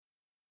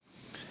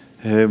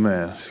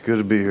Amen. It's good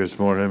to be here this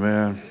morning,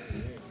 man.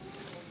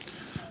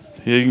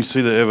 Yeah, you can see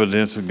the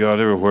evidence of God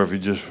everywhere if you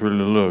just really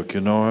look,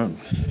 you know it?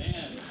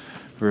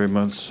 Very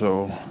much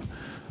so.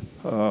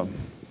 You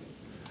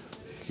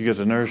got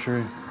the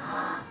nursery?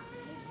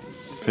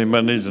 If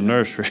anybody needs a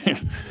nursery,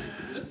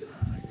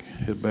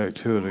 get back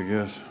to it, I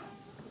guess.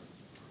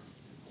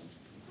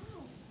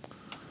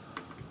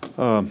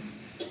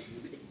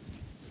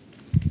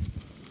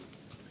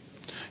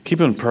 Keep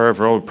in prayer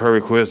for all the prayer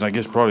requests, and I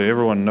guess probably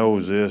everyone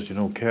knows this. You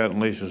know, Cat and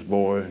Lisa's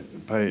boy,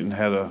 Peyton,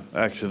 had an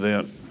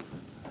accident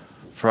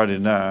Friday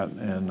night,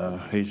 and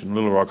he's in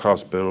Little Rock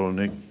Hospital, and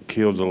it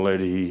killed the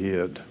lady he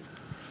hit.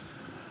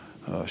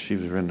 She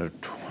was in her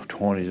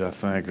 20s, I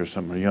think, or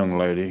something, a young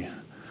lady.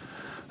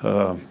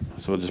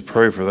 So just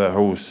pray for that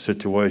whole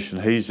situation.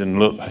 He's in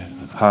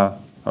How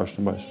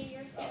much?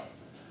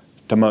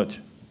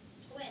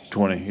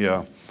 20,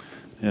 yeah.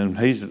 And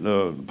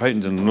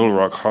Peyton's in Little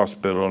Rock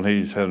Hospital, and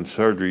he's having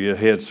surgery.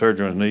 He had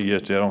surgery on his knee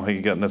yesterday. I don't think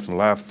he got nothing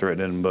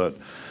life-threatening, but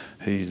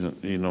he's,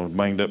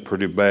 banged up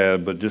pretty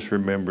bad. But just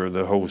remember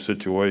the whole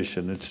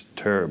situation. It's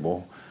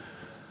terrible.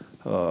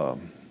 You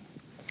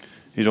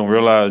don't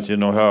realize,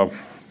 how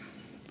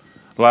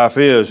life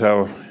is,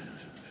 how,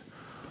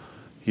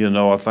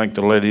 I think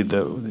the lady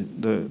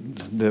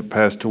that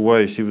passed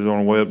away, she was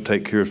on her way up to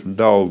take care of some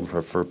dogs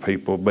for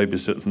people,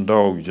 babysitting some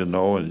dogs, and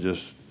it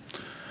just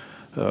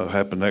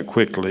happened that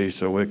quickly.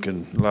 So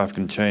life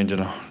can change in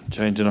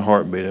a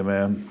heartbeat,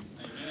 amen.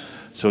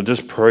 So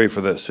just pray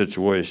for that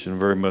situation,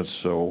 very much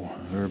so,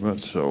 very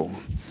much so.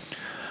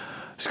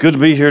 It's good to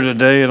be here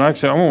today, and like I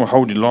said, I'm going to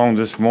hold you long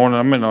this morning.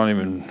 I don't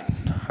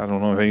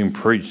know if I can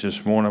preach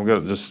this morning. I've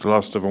got just a lot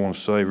of stuff I want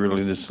to say,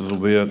 really, just a little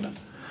bit.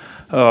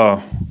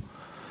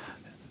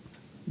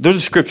 There's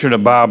a scripture in the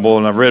Bible,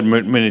 and I've read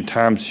many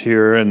times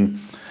here, and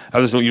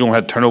you don't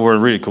have to turn over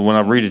and read it, because when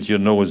I read it, you'll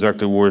know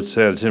exactly where it's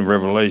at. It's in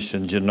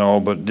Revelation,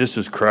 but this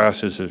is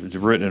Christ. It's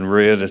written in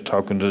red. It's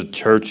talking to the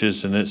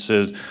churches, and it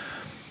says,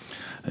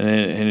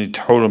 and he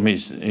told them, he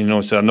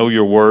said, I know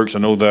your works. I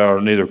know thou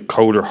art neither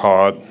cold or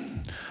hot.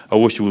 I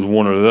wish it was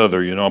one or the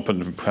other. I'm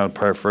kind of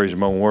paraphrasing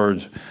my own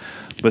words.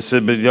 But it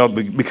said,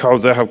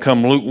 because thou have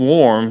come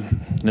lukewarm,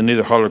 and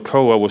neither hot or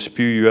cold, I will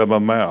spew you out of my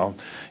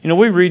mouth.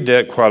 We read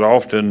that quite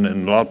often,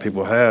 and a lot of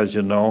people has,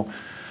 but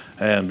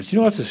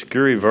that's a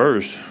scary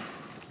verse.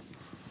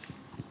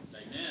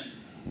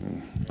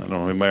 I don't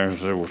know if anybody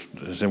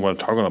is what I'm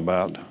talking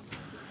about.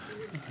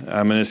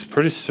 It's a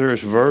pretty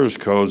serious verse,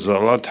 because a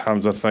lot of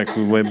times I think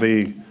we may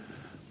be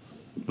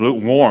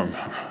lukewarm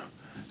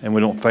and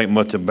we don't think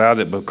much about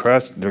it, but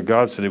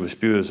God said he would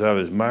spew us out of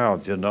his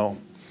mouth,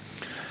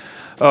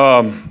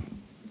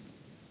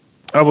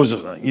 I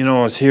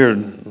was here,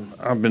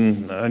 I've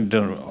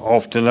done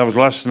often.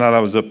 Last night I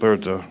was up there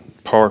at the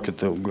park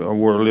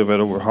where I live at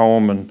over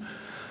home, and I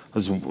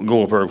was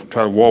go up there,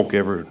 try to walk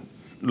every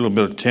little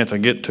bit of chance I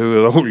get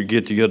to. The older you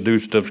get, you got to do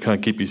stuff to kind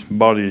of keep your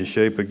body in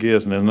shape, I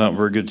guess, and in not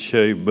very good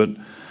shape. But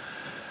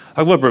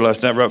I went up there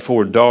last night right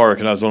before dark,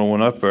 and I was the only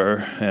one up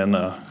there, and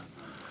I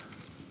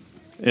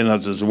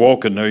was just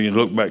walking there. You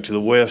look back to the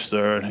west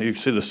there, and you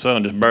can see the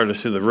sun, just barely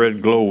see the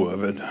red glow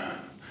of it.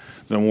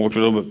 Then I walked a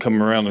little bit,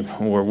 coming around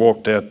where I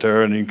walked out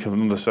there, and you come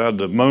on the side,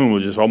 the moon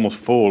was just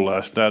almost full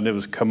last night, and it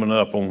was coming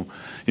up on,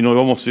 you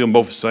almost see them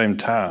both at the same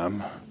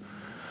time.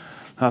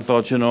 I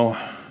thought,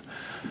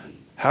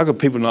 how could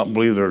people not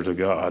believe there's a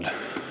God?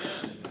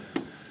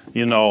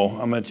 You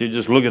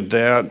just look at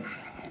that.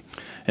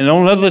 And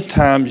on other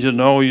times,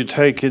 you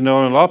take, a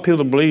lot of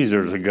people believe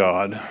there's a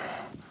God,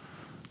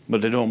 but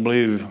they don't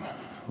believe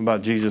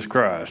about Jesus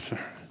Christ.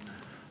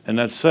 And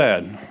that's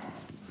sad.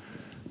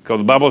 Because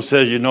the Bible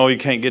says, you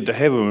can't get to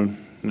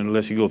heaven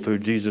unless you go through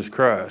Jesus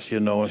Christ,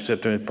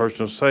 except in a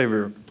personal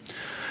Savior.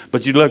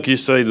 But you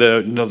say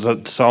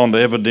the song, the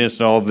evidence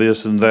and all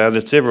this and that,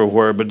 it's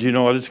everywhere. But,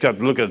 I just got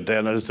to look at that,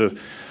 and I just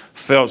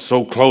felt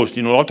so close.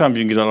 A lot of times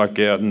you can get out like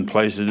that in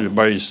places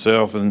by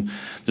yourself and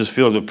just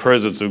feel the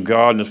presence of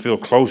God and just feel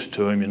close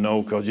to him,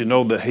 because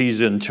that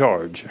he's in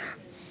charge.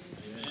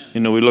 We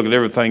look at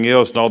everything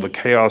else and all the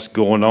chaos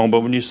going on,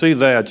 but when you see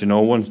that,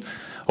 when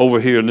over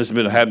here, and this has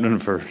been happening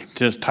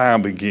since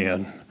time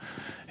began,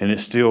 and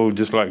it's still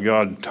just like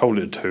God told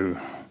it to,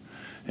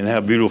 and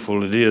how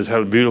beautiful it is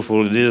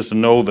to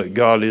know that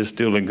God is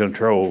still in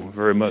control,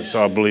 very much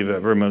so. I believe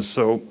that very much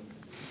so.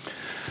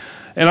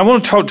 And I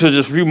want to talk to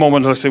just a few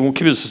moments. I say, we'll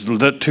keep this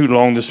not too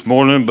long this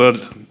morning, but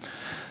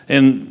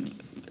in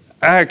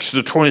Acts,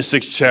 the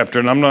 26th chapter,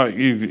 and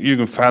you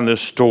can find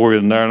this story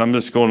in there, and I'm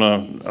just going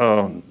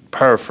to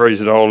paraphrase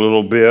it all a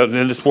little bit.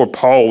 And this is where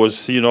Paul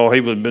was, he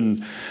was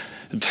been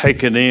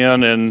taken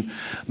in, and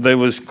they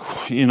was,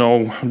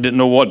 didn't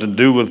know what to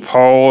do with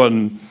Paul,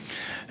 and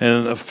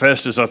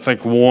Festus, I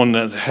think, one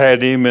that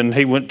had him, and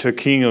he went to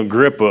King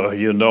Agrippa,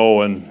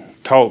 and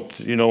talked,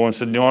 and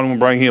said, I'm going to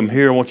bring him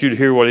here. I want you to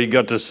hear what he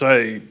got to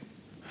say.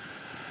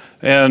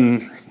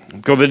 And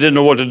because they didn't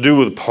know what to do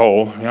with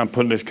Paul, I'm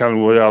putting this kind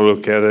of way I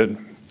look at it.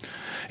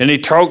 And he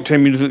talked to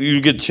him.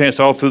 You get a chance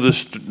all through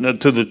this to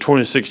the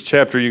 26th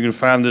chapter. You can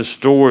find this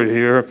story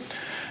here.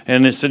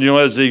 And it said,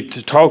 as he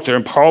talked there,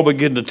 and Paul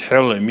began to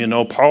tell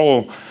him,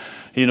 Paul,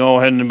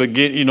 had to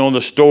begin,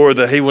 the story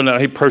that he went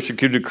out, he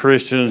persecuted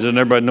Christians, and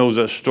everybody knows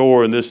that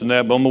story and this and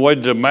that. But on the way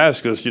to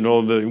Damascus, we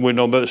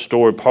know that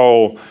story,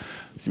 Paul,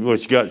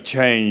 which got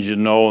changed,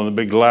 and the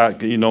big light,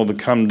 to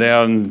come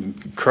down,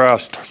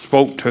 Christ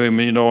spoke to him,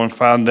 and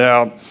find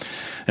out.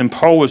 And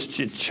Paul was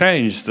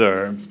changed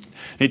there.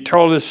 He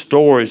told his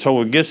story, so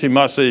I guess he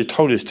might say he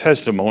told his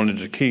testimony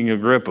to King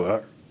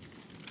Agrippa.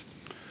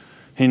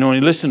 He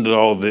listened to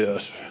all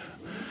this.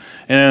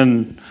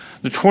 And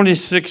the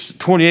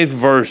 28th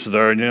verse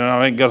there,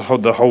 I ain't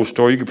got the whole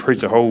story. You could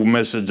preach a whole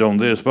message on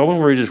this, but I want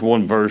to read just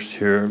one verse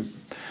here.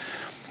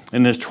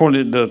 In this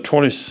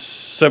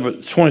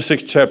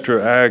 26th chapter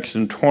of Acts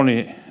and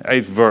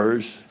 28th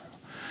verse,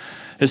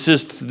 it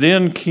says,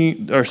 Then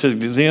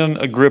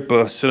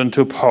Agrippa said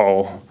unto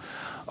Paul,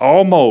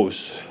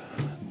 Almost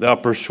thou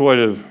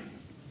persuaded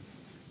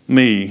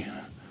me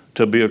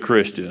to be a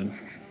Christian.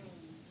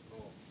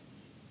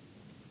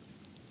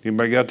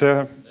 Anybody got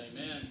that?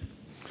 Amen.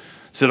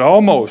 Said,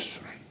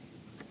 almost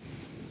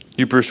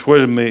you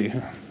persuaded me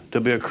to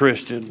be a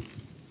Christian.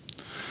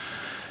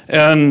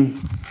 And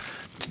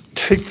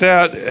take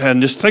that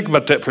and just think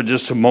about that for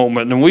just a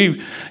moment. And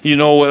we, like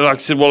I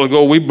said a while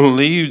ago, we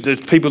believe there's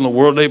people in the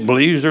world, they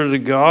believe there's a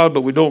God, but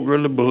we don't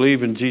really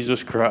believe in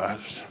Jesus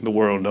Christ. The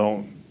world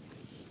don't.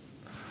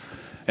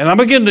 And I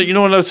began to,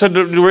 when I said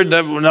read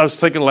that, when I was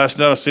thinking last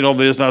night, I seen all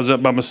this, and I was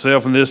up by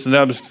myself and this and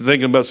that, I was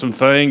thinking about some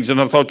things, and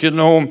I thought,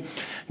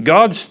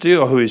 God's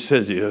still who he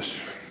says he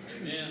is.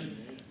 Amen.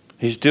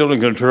 He's still in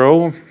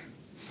control.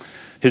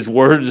 His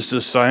word is the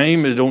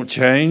same. It don't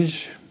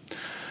change.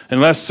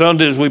 And last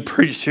Sunday, as we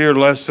preached here,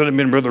 me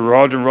and Brother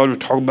Roger were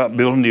talking about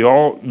building the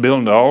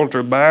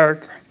altar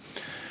back.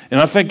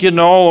 And I think,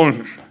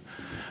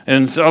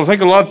 and so I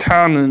think a lot of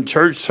time in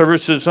church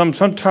services,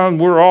 sometimes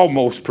we're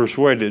almost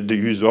persuaded to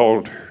use the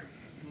altar.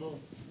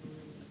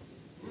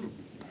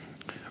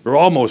 We're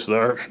almost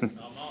there. I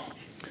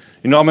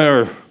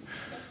remember,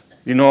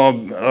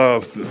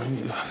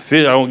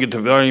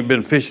 I ain't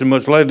been fishing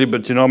much lately,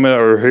 but I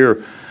remember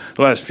here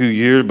the last few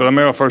years, but I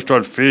remember I first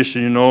started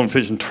fishing, and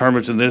fishing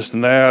tournaments and this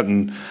and that,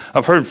 and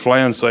I've heard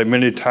Flan say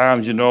many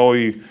times, you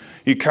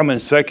come in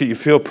second, you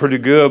feel pretty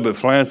good, but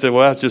Flan said,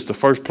 well, that's just the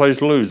first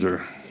place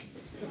loser.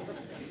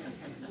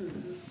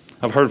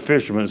 I've heard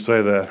fishermen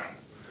say that.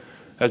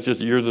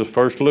 You're the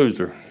first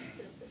loser.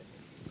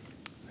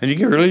 And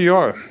you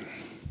are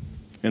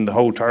in the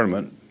whole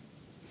tournament.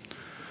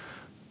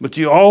 But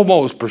you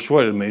almost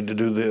persuaded me to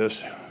do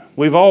this.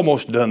 We've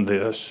almost done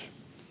this.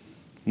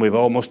 We've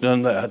almost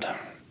done that.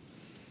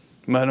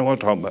 You might know what I'm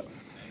talking about.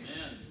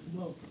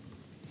 Amen.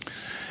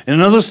 In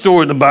another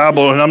story in the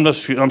Bible, and I'm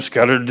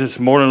scattered this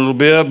morning a little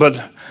bit,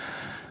 but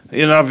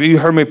you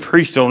heard me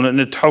preach on it, and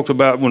it talked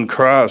about when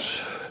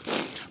Christ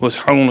was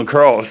hung on the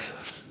cross.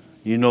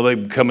 They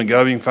come and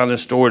got him. You can find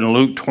this story in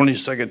Luke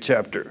 22nd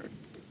chapter.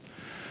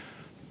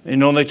 They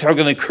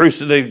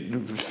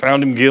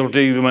found him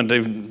guilty.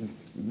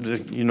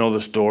 The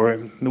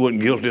story. He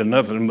wasn't guilty of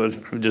nothing,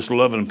 but just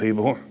loving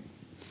people.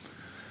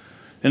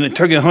 And they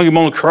took and hung him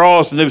on the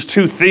cross, and there was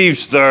two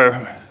thieves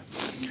there.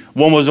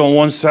 One was on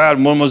one side,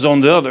 and one was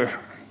on the other.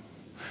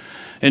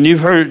 And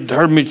you've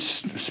heard me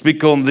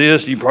speak on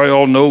this. You probably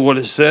all know what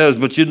it says.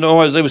 But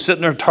as they were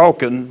sitting there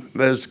talking,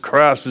 as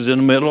Christ was in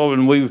the middle,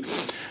 and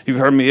you've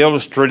heard me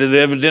illustrate it.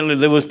 Evidently,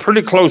 they was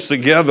pretty close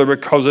together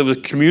because they was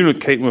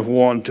communicating with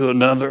one to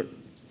another.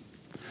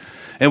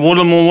 And one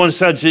of them on one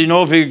side said,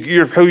 if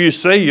you're who you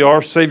say you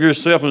are, save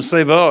yourself and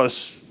save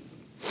us.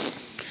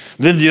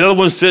 Then the other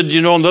one said,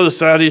 on the other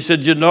side, he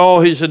said,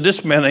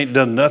 this man ain't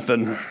done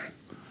nothing.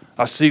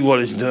 I see what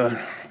he's done.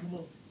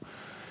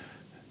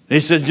 He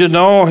said,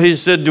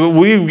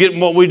 we get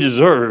what we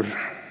deserve.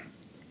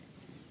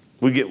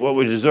 We get what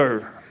we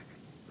deserve.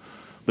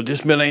 But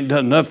this man ain't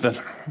done nothing.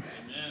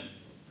 Amen.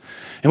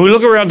 And we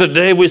look around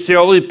today, we see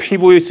all these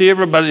people, we see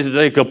everybody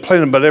today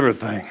complaining about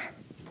everything.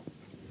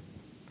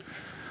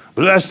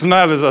 But last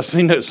night, as I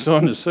seen that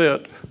sun set,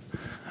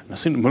 and I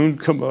seen the moon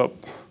come up,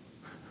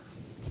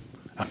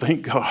 I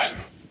thank God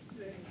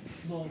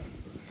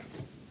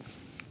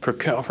for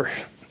Calvary.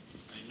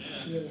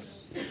 Amen.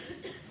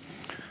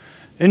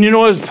 And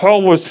as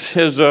Paul I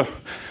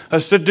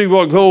said to you a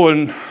while ago,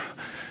 and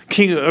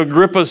King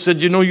Agrippa said,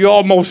 you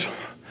almost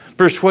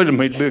persuaded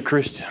me to be a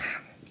Christian.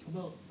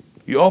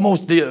 You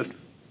almost did.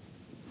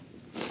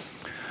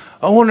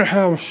 I wonder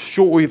how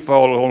short we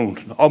fall on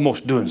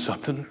almost doing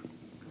something.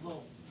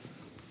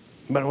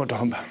 You know what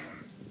I'm talking about.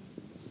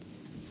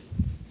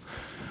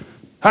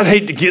 I'd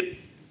hate to get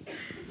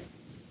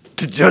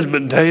to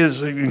Judgment Day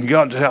as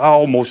God said, I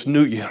almost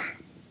knew you.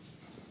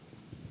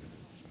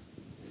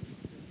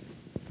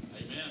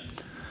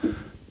 Amen.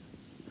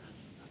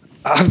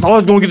 I thought I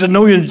was going to get to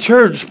know you in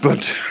church,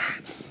 but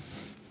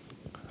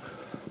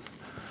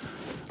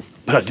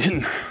I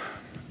didn't.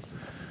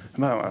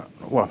 What I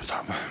was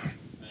talking about.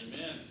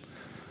 Amen.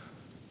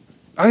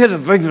 I got to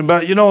thinking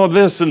about,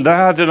 this and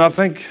that, and I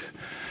think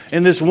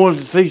in this one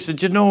thing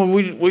that,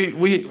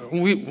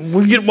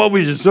 we get what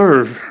we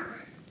deserve.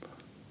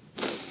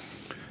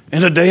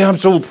 And today I'm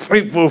so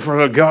thankful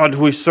for the God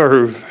we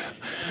serve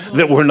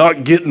that we're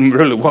not getting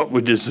really what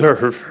we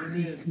deserve.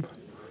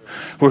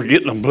 We're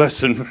getting a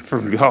blessing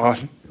from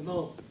God.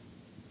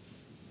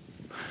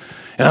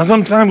 And I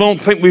sometimes don't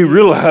think we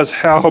realize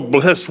how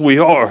blessed we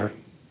are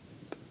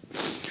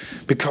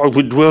because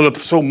we dwell up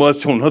so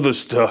much on other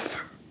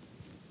stuff.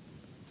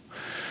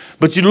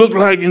 But you look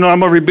like, I'm going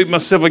to repeat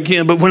myself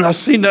again, but when I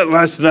seen that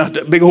last night,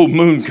 that big old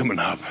moon coming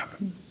up,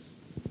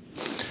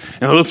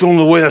 and I looked on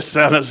the west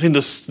side, and I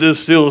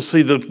still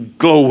see the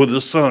glow of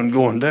the sun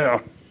going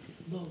down.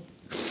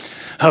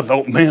 I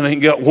thought, man,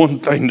 ain't got one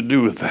thing to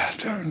do with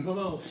that.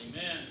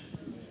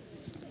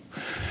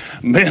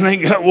 Man,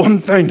 ain't got one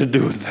thing to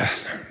do with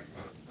that.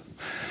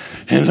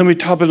 And let me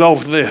top it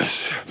off with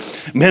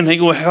this. Man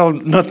ain't going to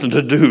have nothing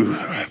to do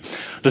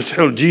to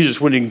tell Jesus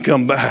when he can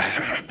come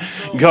back.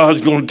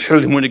 God's going to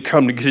tell him when he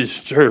come to get his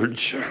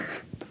church.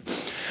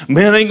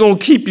 Man ain't going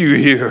to keep you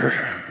here.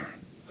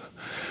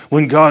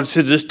 When God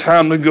says it's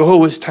time to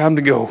go, it's time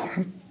to go.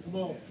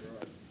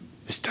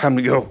 It's time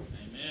to go.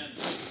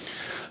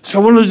 So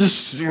I want to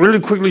just really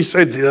quickly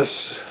say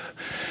this.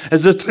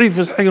 As the thief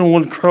was hanging on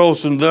one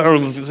cross and there were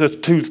the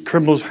two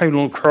criminals hanging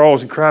on the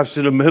cross and Christ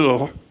in the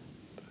middle.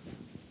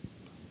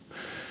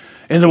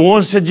 And the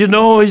one said,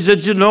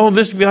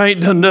 this guy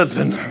ain't done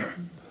nothing.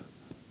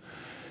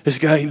 This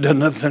guy ain't done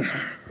nothing.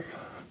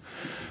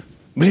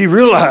 But he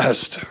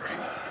realized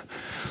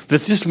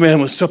that this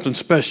man was something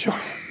special.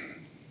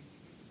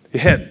 He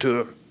had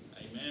to.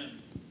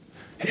 Amen.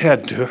 He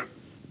had to.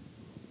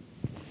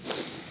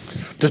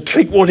 To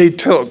take what he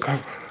took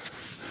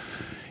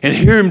and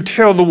hear him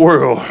tell the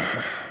world,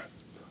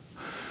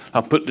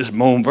 I put this in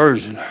my own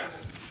version.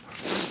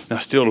 I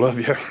still love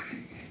you.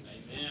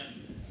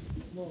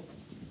 Amen.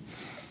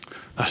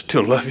 I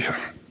still love you.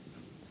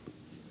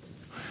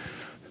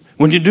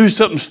 When you do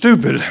something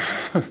stupid,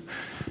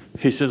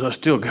 he says, I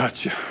still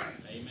got you.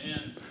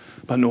 Amen.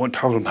 But I know what I'm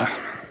talking about.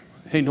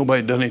 Ain't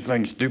nobody done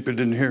anything stupid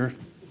in here.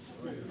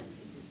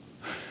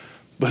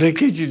 But I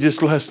kid you,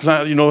 just last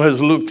night, as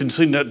I looked and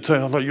seen that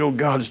thing, I thought,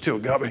 God still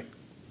got me.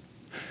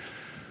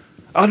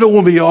 I don't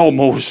want to be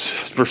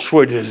almost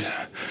persuaded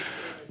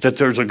that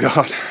there's a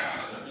God.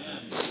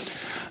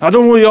 I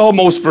don't want to be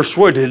almost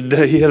persuaded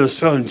that he had a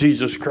son,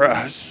 Jesus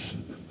Christ.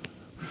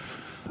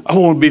 I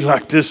want to be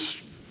like this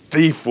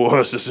thief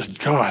was. This is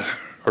God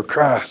or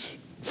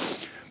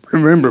Christ.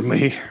 Remember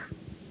me.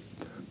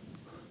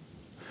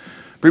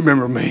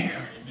 Remember me.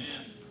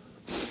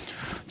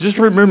 Just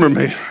remember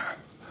me.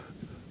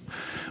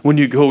 When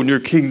you go in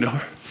your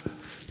kingdom,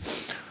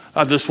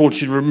 I just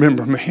want you to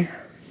remember me.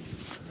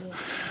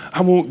 I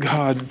want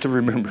God to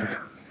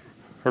remember,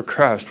 or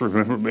Christ to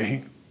remember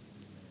me.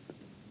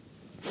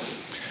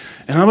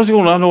 And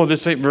I know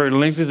this ain't very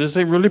lengthy, this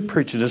ain't really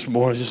preaching this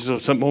morning, this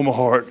is something on my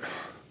heart.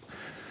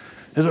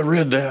 As I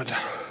read that,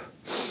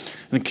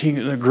 and King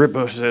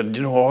Agrippa said,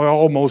 I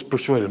almost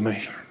persuaded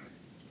me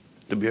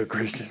to be a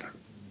Christian.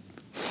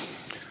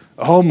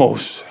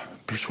 Almost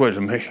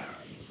persuaded me.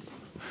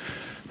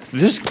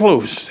 This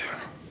close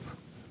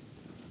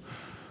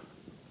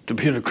to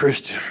being a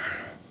Christian.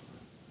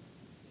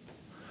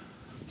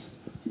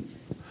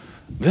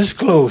 This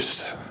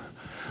close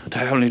to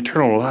having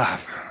eternal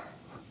life.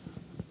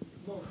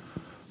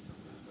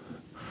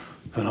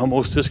 And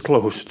almost this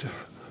close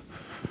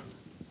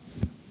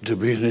to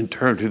being in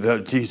eternity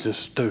that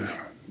Jesus do.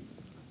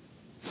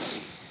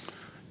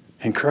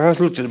 And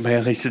Christ looked at the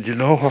man, he said,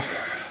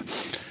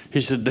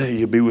 he said, today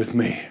you'll be with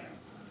me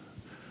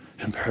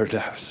in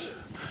paradise.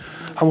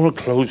 I want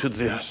to close with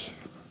this.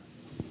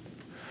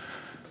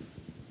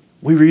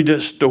 We read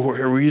that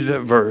story, read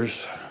that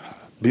verse,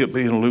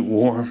 being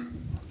lukewarm.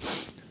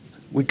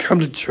 We come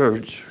to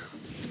church,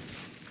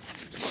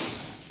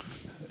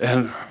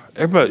 and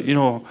everybody,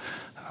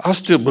 I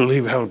still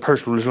believe having a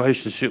personal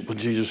relationship with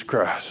Jesus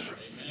Christ.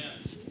 Amen.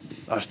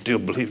 I still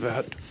believe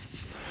that.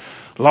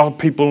 A lot of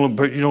people,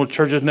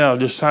 churches now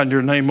just sign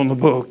your name on the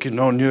book, and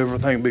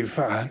everything will be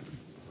fine.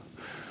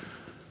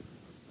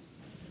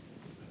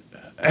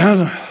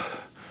 And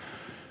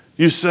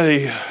you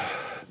say,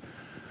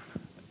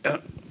 I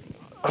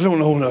don't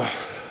know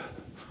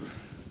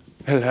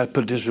how to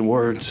put this in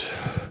words,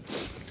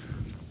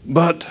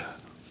 but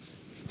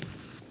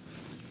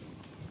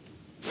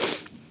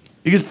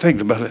you get to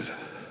think about it.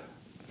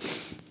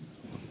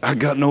 I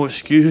got no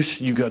excuse,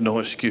 you got no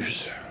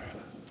excuse.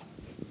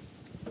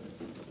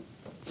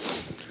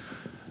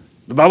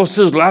 The Bible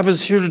says life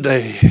is here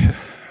today.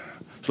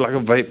 It's like a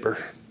vapor.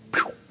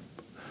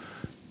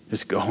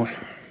 It's gone.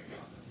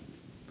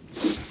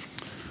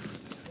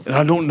 And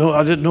I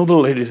didn't know the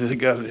lady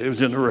that it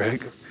was in the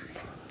wreck.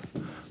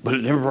 But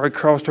it never quite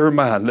crossed her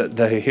mind that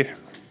day.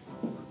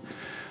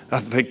 I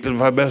think that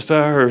the best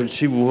I heard,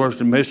 she was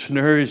a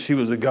missionary, she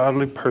was a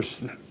godly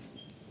person.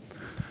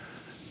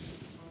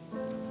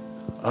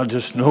 I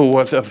just know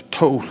what I've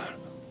told.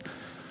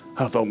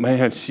 I thought,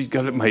 man, she's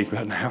got it made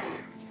right now.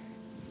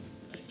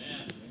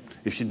 Amen.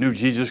 If she knew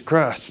Jesus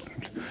Christ,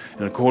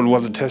 and according to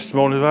what the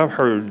testimonies I've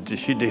heard,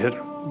 she did.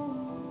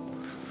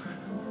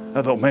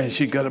 I thought, man,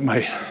 she got it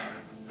made.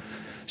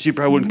 she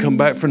probably wouldn't come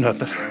back for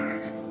nothing.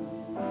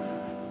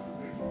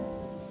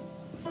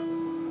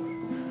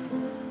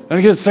 And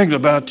I get thinking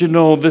about,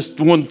 this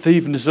one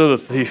thief and this other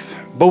thief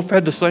both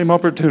had the same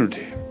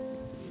opportunity.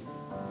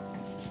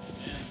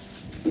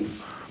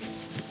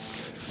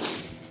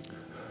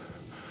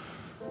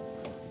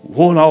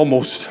 One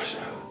almost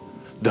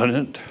done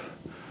it,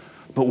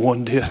 but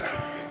one did.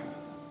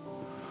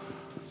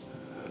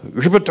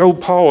 Agrippa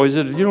told Paul, he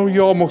said,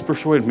 you almost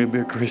persuaded me to be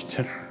a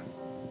Christian.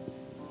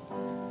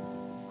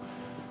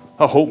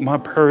 I hope my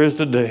prayer is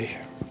today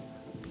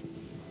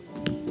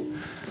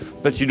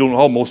that you don't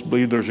almost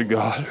believe there's a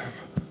God.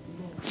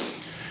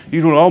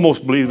 You don't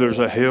almost believe there's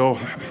a hell.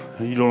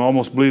 You don't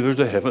almost believe there's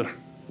a heaven.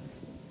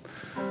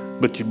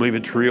 But you believe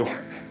it's real.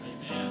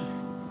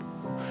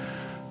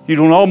 You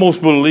don't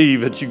almost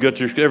believe that you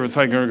got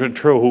everything under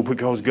control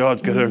because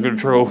God's got it under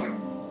control.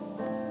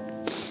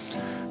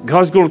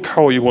 God's going to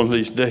call you one of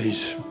these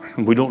days,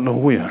 and we don't know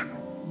when.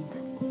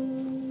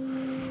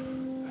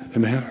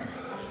 Amen.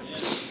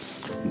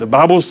 The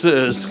Bible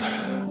says,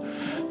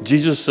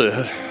 Jesus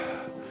said,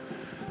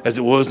 as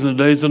it was in the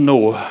days of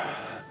Noah,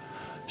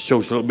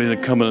 so shall it be the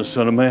coming of the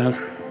Son of Man.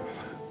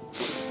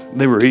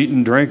 They were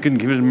eating, drinking,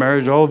 giving in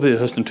marriage, all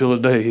this until the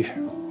day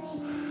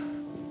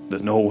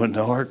that Noah went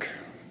in the ark.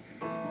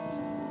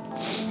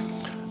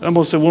 I'm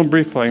going to say one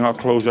brief thing. I'll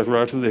close right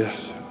after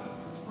this.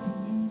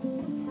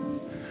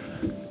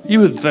 You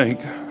would think,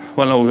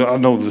 well, I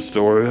know the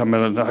story. I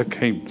mean,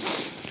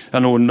 I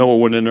know when Noah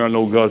went in there, I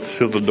know God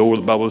shut the door.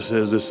 The Bible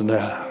says this and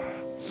that.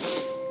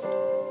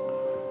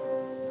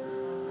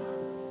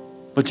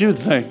 But you'd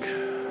think,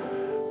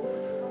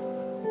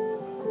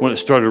 when it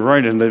started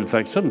raining, they'd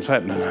think something's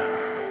happening.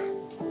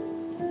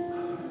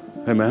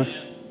 Amen.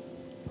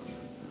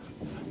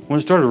 When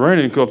it started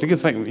raining, because they could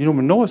think,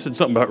 Noah said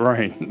something about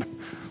rain.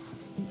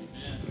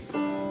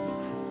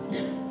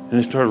 And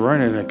it started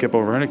raining, and it kept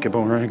on raining, kept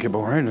on raining, kept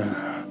on raining.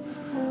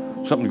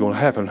 Something's going to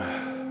happen.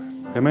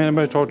 Amen.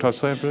 Anybody talk to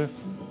us after that?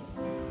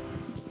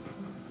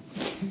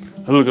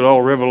 I look at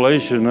all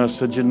Revelation, and I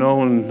said,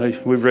 and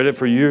we've read it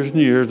for years and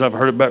years, and I've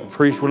heard it back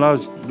preached when I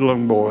was a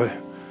young boy.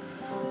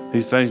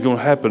 These things are going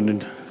to happen,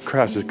 and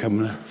Christ is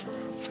coming.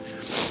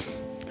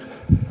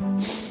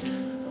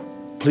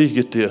 Please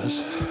get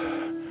this.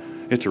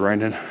 It's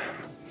raining.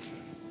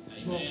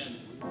 Amen.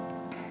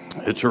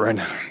 It's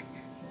raining.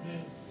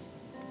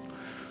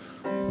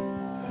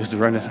 It's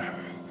raining.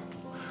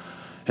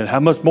 And how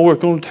much more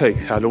it's going to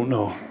take, I don't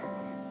know.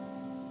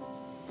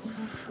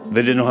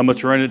 They didn't know how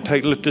much rain it'd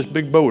take to lift this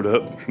big boat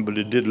up, but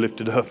it did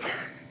lift it up.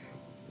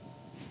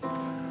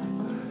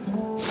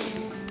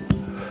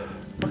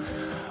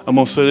 I'm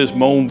going to say this in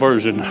my own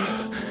version.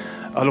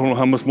 I don't know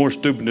how much more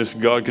stupidness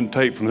God can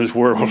take from this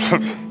world.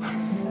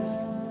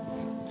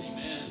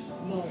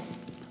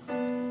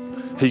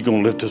 He's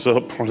going to lift us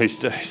up one of these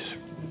days.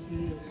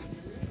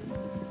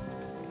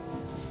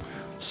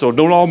 So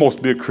don't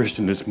almost be a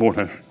Christian this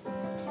morning.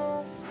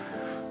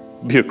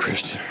 Be a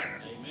Christian.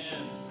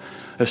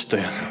 Let's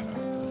stand.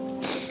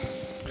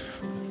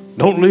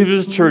 Don't leave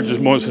this church this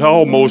morning and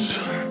almost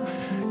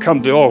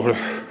come to the altar.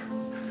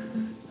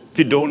 If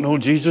you don't know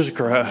Jesus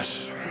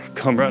Christ,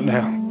 come right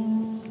now.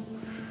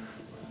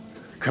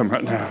 Come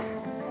right now.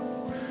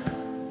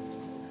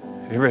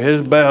 Every head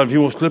is bowed. If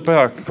you want to slip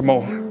out, come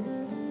on.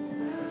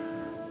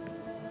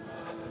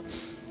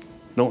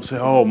 Don't say,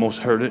 I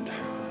almost heard it.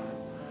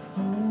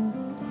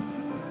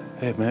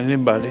 Hey, man,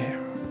 anybody?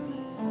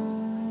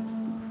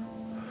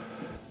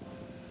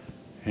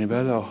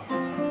 Anybody at all?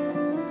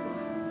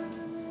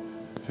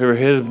 Every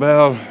head is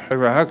bowed,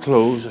 every eye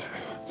closed.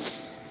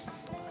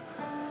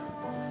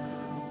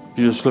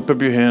 You just slip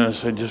up your hand and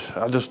say,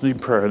 I just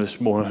need prayer this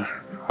morning.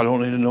 I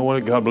don't need to know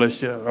what. God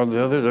bless you. On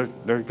the other,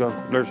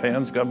 there's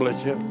hands. God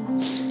bless you.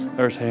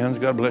 There's hands.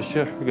 God bless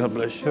you. God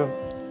bless you.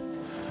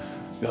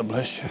 God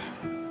bless you.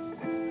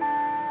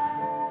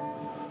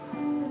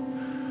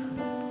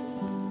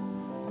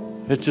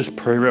 Let's just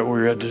pray right where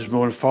you're at this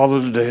morning.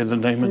 Father, today in the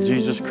name of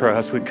Jesus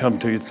Christ, we come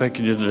to you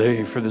thanking you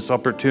today for this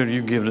opportunity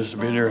you've given us to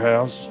be in your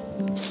house.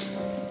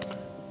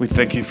 We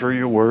thank you for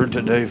your word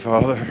today,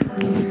 Father.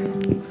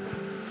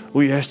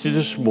 We ask you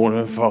this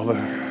morning, Father,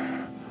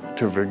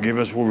 to forgive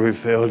us where we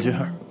failed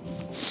you.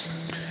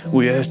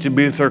 We ask you to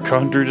be with our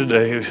country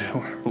today.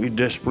 We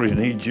desperately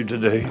need you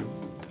today.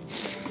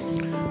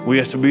 We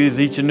ask to be with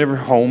each and every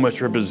home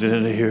that's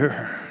represented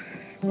here.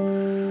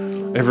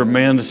 Every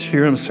man that's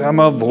hearing the sound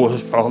of my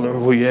voice, Father,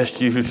 we ask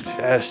you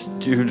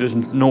to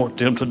anoint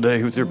them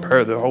today with your power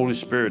of the Holy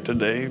Spirit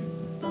today.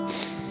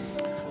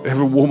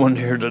 Every woman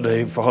here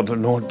today, Father,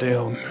 anoint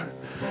them.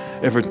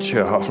 Every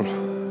child.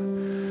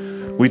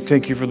 We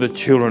thank you for the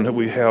children that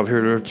we have here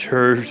at our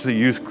church, the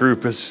youth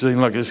group. It seems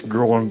like it's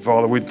growing,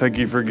 Father. We thank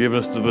you for giving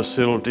us the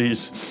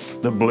facilities,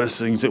 the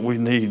blessings that we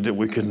need, that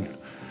we can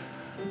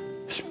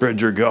spread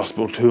your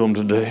gospel to them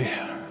today.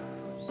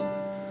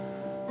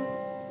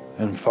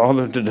 And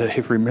Father, today,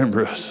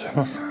 remember us.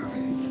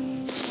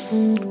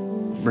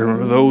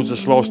 Remember those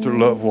that's lost their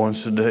loved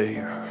ones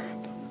today.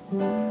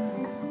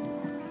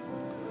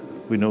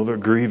 We know they're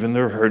grieving,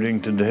 they're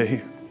hurting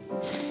today.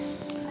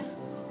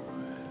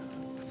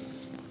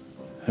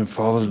 And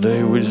Father,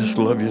 today we just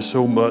love you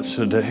so much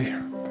today.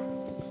 And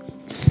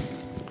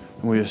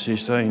we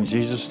just say in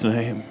Jesus'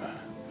 name,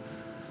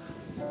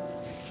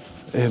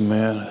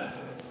 amen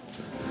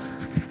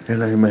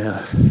and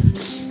amen.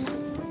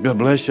 God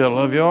bless you. I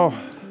love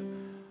y'all.